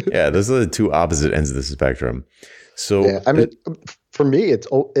 Yeah, those are the two opposite ends of the spectrum. So, I mean, for me,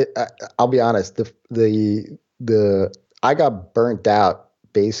 I'll be honest. I got burnt out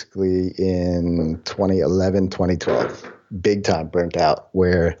basically in 2011, 2012, big time burnt out,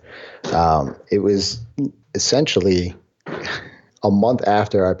 where it was essentially a month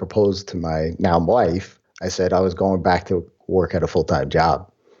after I proposed to my now wife. I said I was going back to work at a full-time job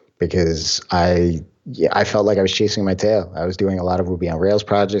because I felt like I was chasing my tail. I was doing a lot of Ruby on Rails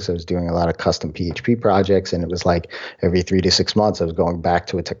projects. I was doing a lot of custom PHP projects. And it was like every 3 to 6 months, I was going back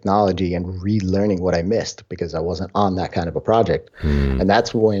to a technology and relearning what I missed because I wasn't on that kind of a project. And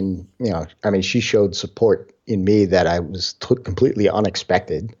that's when, she showed support in me that I was completely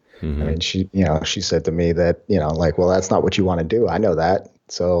unexpected. I mean, she said to me that, well, that's not what you want to do. I know that.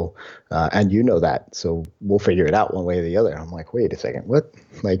 So, and you know that, so we'll figure it out one way or the other. I'm like, wait a second, what?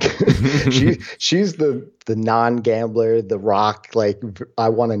 Like, she's the non-gambler, the rock, like, I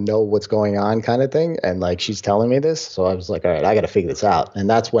want to know what's going on kind of thing. And like, she's telling me this. So I was like, all right, I got to figure this out. And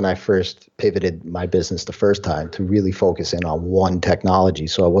that's when I first pivoted my business the first time to really focus in on one technology.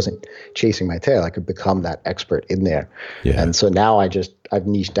 So I wasn't chasing my tail. I could become that expert in there. Yeah. And so now I've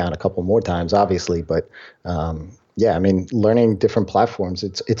niched down a couple more times, obviously, but, yeah, I mean, learning different platforms,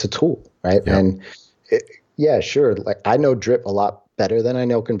 it's a tool, right? Yeah. And sure. Like, I know Drip a lot better than I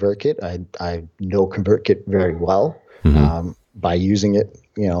know ConvertKit. I know ConvertKit very well by using it,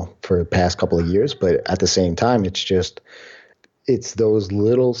 for the past couple of years. But at the same time, it's those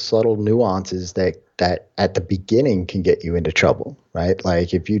little subtle nuances that at the beginning can get you into trouble, right?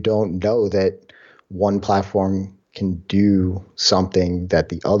 Like if you don't know that one platform can do something that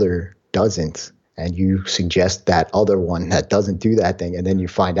the other doesn't, and you suggest that other one that doesn't do that thing, and then you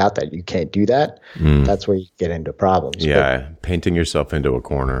find out that you can't do that, that's where you get into problems. Yeah, painting yourself into a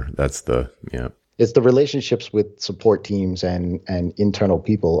corner. That's It's the relationships with support teams and internal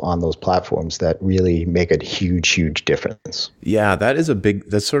people on those platforms that really make a huge, huge difference. Yeah,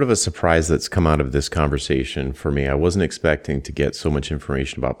 that's sort of a surprise that's come out of this conversation for me. I wasn't expecting to get so much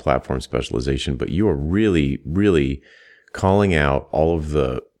information about platform specialization, but you are really, really calling out all of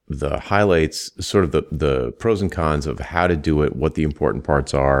the highlights, sort of the pros and cons of how to do it, what the important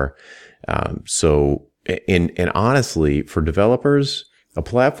parts are. So honestly, for developers, a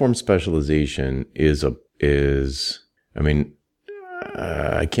platform specialization I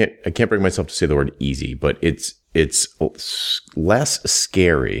can't bring myself to say the word easy, but it's less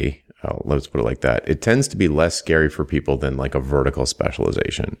scary. let's put it like that. It tends to be less scary for people than like a vertical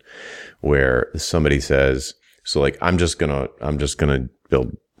specialization, where somebody says, so like, I'm just gonna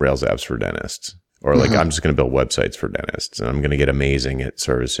build Rails apps for dentists, or like, I'm just gonna build websites for dentists, and I'm gonna get amazing at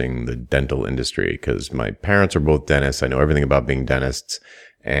servicing the dental industry because my parents are both dentists. I know everything about being dentists,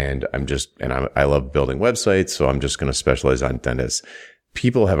 and I love building websites, so I'm just gonna specialize on dentists.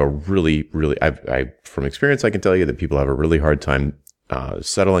 People have a really, from experience, I can tell you that people have a really hard time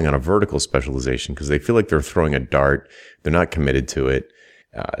settling on a vertical specialization because they feel like they're throwing a dart. They're not committed to it.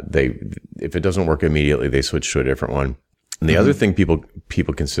 If it doesn't work immediately, they switch to a different one. And the other thing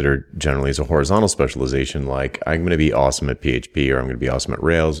people consider generally is a horizontal specialization. Like, I'm going to be awesome at PHP, or I'm going to be awesome at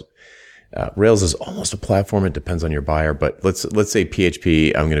Rails. Rails is almost a platform. It depends on your buyer, but let's say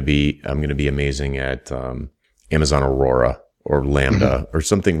PHP. I'm going to be amazing at Amazon Aurora or Lambda or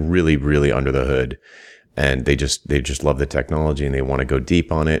something really, really under the hood. And they just love the technology and they want to go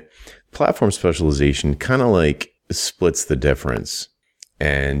deep on it. Platform specialization kind of like splits the difference.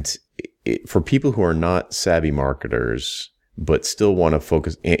 And for people who are not savvy marketers, but still want to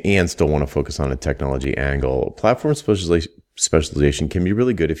focus on a technology angle, platform specialization can be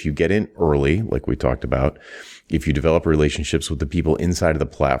really good if you get in early, like we talked about, if you develop relationships with the people inside of the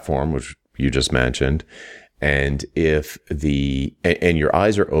platform, which you just mentioned, and if and your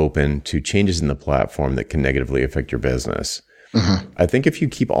eyes are open to changes in the platform that can negatively affect your business. I think if you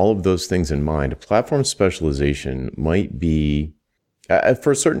keep all of those things in mind, platform specialization might be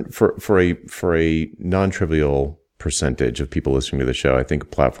for a non-trivial percentage of people listening to the show. I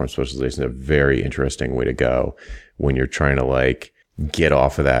think platform specialization is a very interesting way to go when you're trying to like get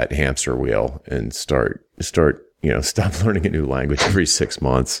off of that hamster wheel and start stop learning a new language every 6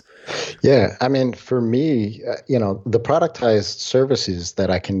 months. Yeah. I mean, for me, the productized services that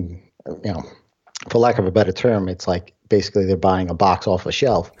I can, for lack of a better term, it's like basically they're buying a box off a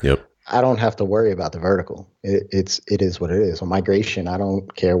shelf. Yep. I don't have to worry about the vertical. It is what it is. On migration, I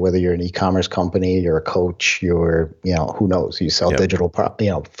don't care whether you're an e-commerce company, you're a coach, you're, who knows, you sell digital,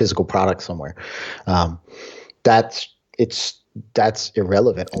 physical products somewhere. That's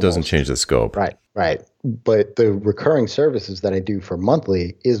irrelevant. It doesn't change the scope. Right. But the recurring services that I do for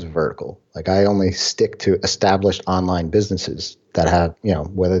monthly is vertical. Like I only stick to established online businesses that have,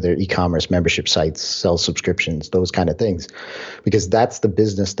 whether they're e-commerce, membership sites, sell subscriptions, those kind of things, because that's the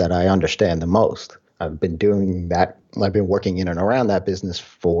business that I understand the most. I've been doing that. I've been working in and around that business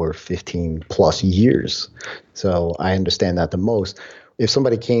for 15 plus years. So I understand that the most. If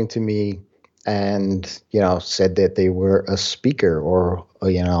somebody came to me and, said that they were a speaker or,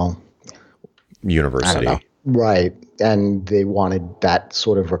 university. Right. And they wanted that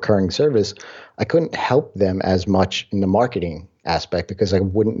sort of recurring service, I couldn't help them as much in the marketing aspect because I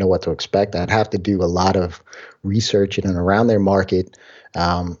wouldn't know what to expect. I'd have to do a lot of research in and around their market,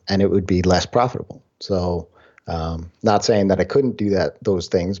 and it would be less profitable. So not saying that I couldn't do those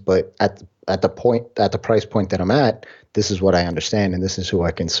things, but at the price point that I'm at, this is what I understand, and this is who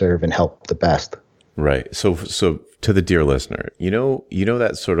I can serve and help the best. Right. So to the dear listener, you know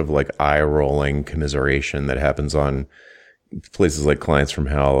that sort of like eye rolling commiseration that happens on places like Clients from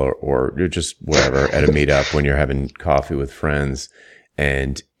Hell or just whatever at a meetup when you're having coffee with friends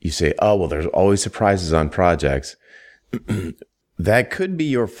and you say, oh, well, there's always surprises on projects. That could be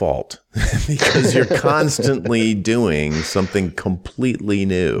your fault because you're constantly doing something completely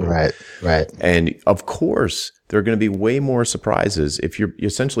new. Right. And of course, there are going to be way more surprises if you're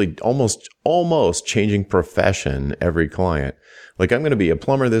essentially almost changing profession every client. Like I'm going to be a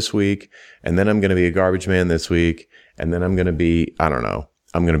plumber this week, and then I'm going to be a garbage man this week, and then I'm going to be, I'm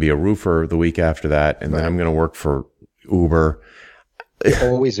going to be a roofer the week after that, and then I'm going to work for Uber.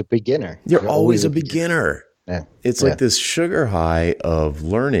 You're always a beginner. You're always a beginner. Yeah. It's like this sugar high of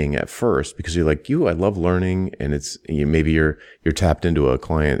learning at first because you're like, I love learning. And it's maybe you're tapped into a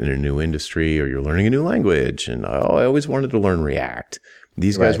client in a new industry or you're learning a new language. And I always wanted to learn React.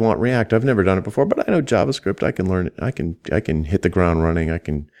 These guys want React. I've never done it before, but I know JavaScript. I can learn it. I can hit the ground running. I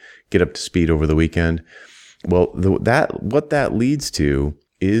can get up to speed over the weekend. Well, what that leads to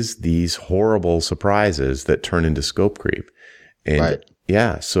is these horrible surprises that turn into scope creep. And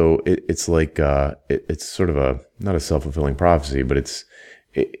yeah, so it's like it's sort of not a self-fulfilling prophecy, but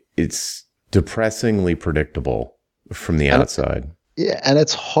it's depressingly predictable from the outside. Yeah, and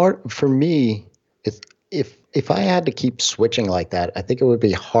it's hard for me. If I had to keep switching like that, I think it would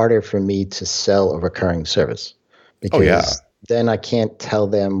be harder for me to sell a recurring service because then I can't tell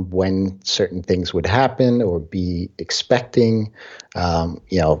them when certain things would happen or be expecting.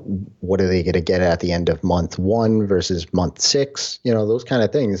 What are they going to get at the end of month 1 versus month 6? Those kind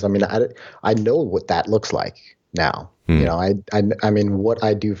of things. I mean, I know what that looks like now. You know, I mean, what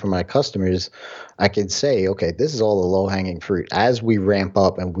I do for my customers, I could say, okay, this is all the low hanging fruit. As we ramp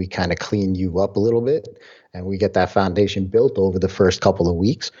up and we kind of clean you up a little bit, and we get that foundation built over the first couple of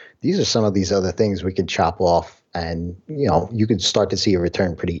weeks, these are some of these other things we can chop off, and you know, you can start to see a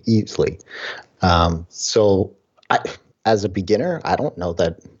return pretty easily. So, as a beginner, I don't know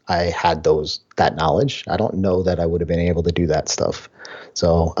that I had that knowledge. I don't know that I would have been able to do that stuff.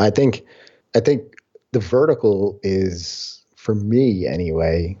 So I think the vertical is, for me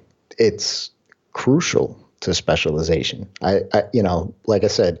anyway, it's crucial to specialization. I you know, like I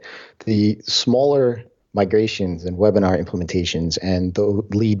said, the smaller migrations and webinar implementations and the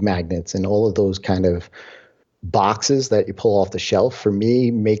lead magnets and all of those kind of boxes that you pull off the shelf, for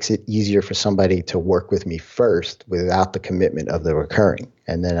me, makes it easier for somebody to work with me first without the commitment of the recurring.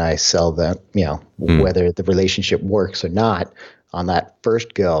 And then I sell them, you know, whether the relationship works or not, on that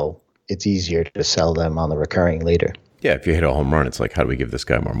first go, it's easier to sell them on the recurring later. Yeah, if you hit a home run, it's like, how do we give this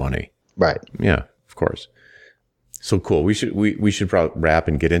guy more money? Right. Yeah, of course. So cool. We should probably wrap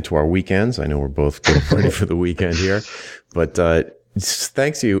and get into our weekends. I know we're both getting ready for the weekend here, but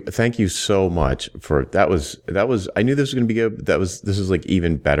thank you so much for that. Was I knew this was going to be good. This is like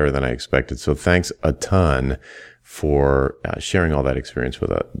even better than I expected. So thanks a ton for sharing all that experience with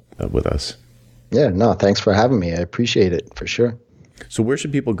us. Yeah, no, thanks for having me. I appreciate it for sure. So where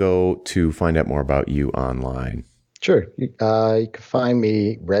should people go to find out more about you online? Sure. You can find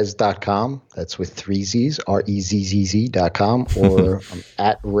me rezz.com. That's with 3 Z's, REZZZ.com, or I'm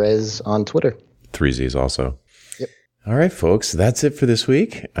at Rezz on Twitter. 3 Z's also. Yep. All right, folks, that's it for this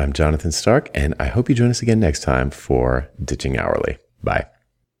week. I'm Jonathan Stark, and I hope you join us again next time for Ditching Hourly. Bye.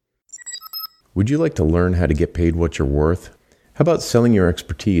 Would you like to learn how to get paid what you're worth? How about selling your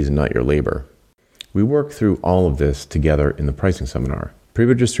expertise and not your labor? We work through all of this together in the pricing seminar.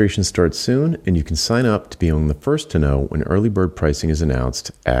 Pre-registration starts soon, and you can sign up to be among the first to know when early bird pricing is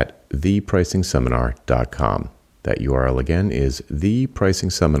announced at thepricingseminar.com. That URL again is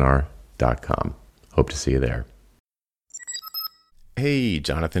thepricingseminar.com. Hope to see you there. Hey,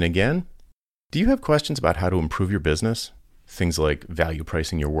 Jonathan again. Do you have questions about how to improve your business? Things like value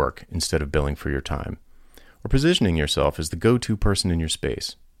pricing your work instead of billing for your time, or positioning yourself as the go-to person in your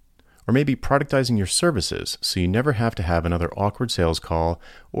space. Or maybe productizing your services so you never have to have another awkward sales call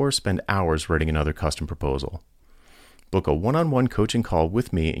or spend hours writing another custom proposal. Book a one-on-one coaching call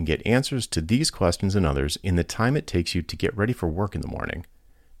with me and get answers to these questions and others in the time it takes you to get ready for work in the morning.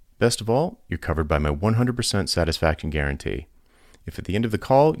 Best of all, you're covered by my 100% satisfaction guarantee. If at the end of the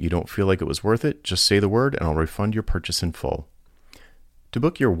call you don't feel like it was worth it, just say the word and I'll refund your purchase in full. To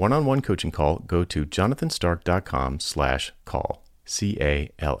book your one-on-one coaching call, go to jonathanstark.com/call.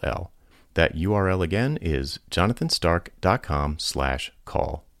 CALL. That URL again is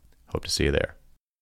jonathanstark.com/call. Hope to see you there.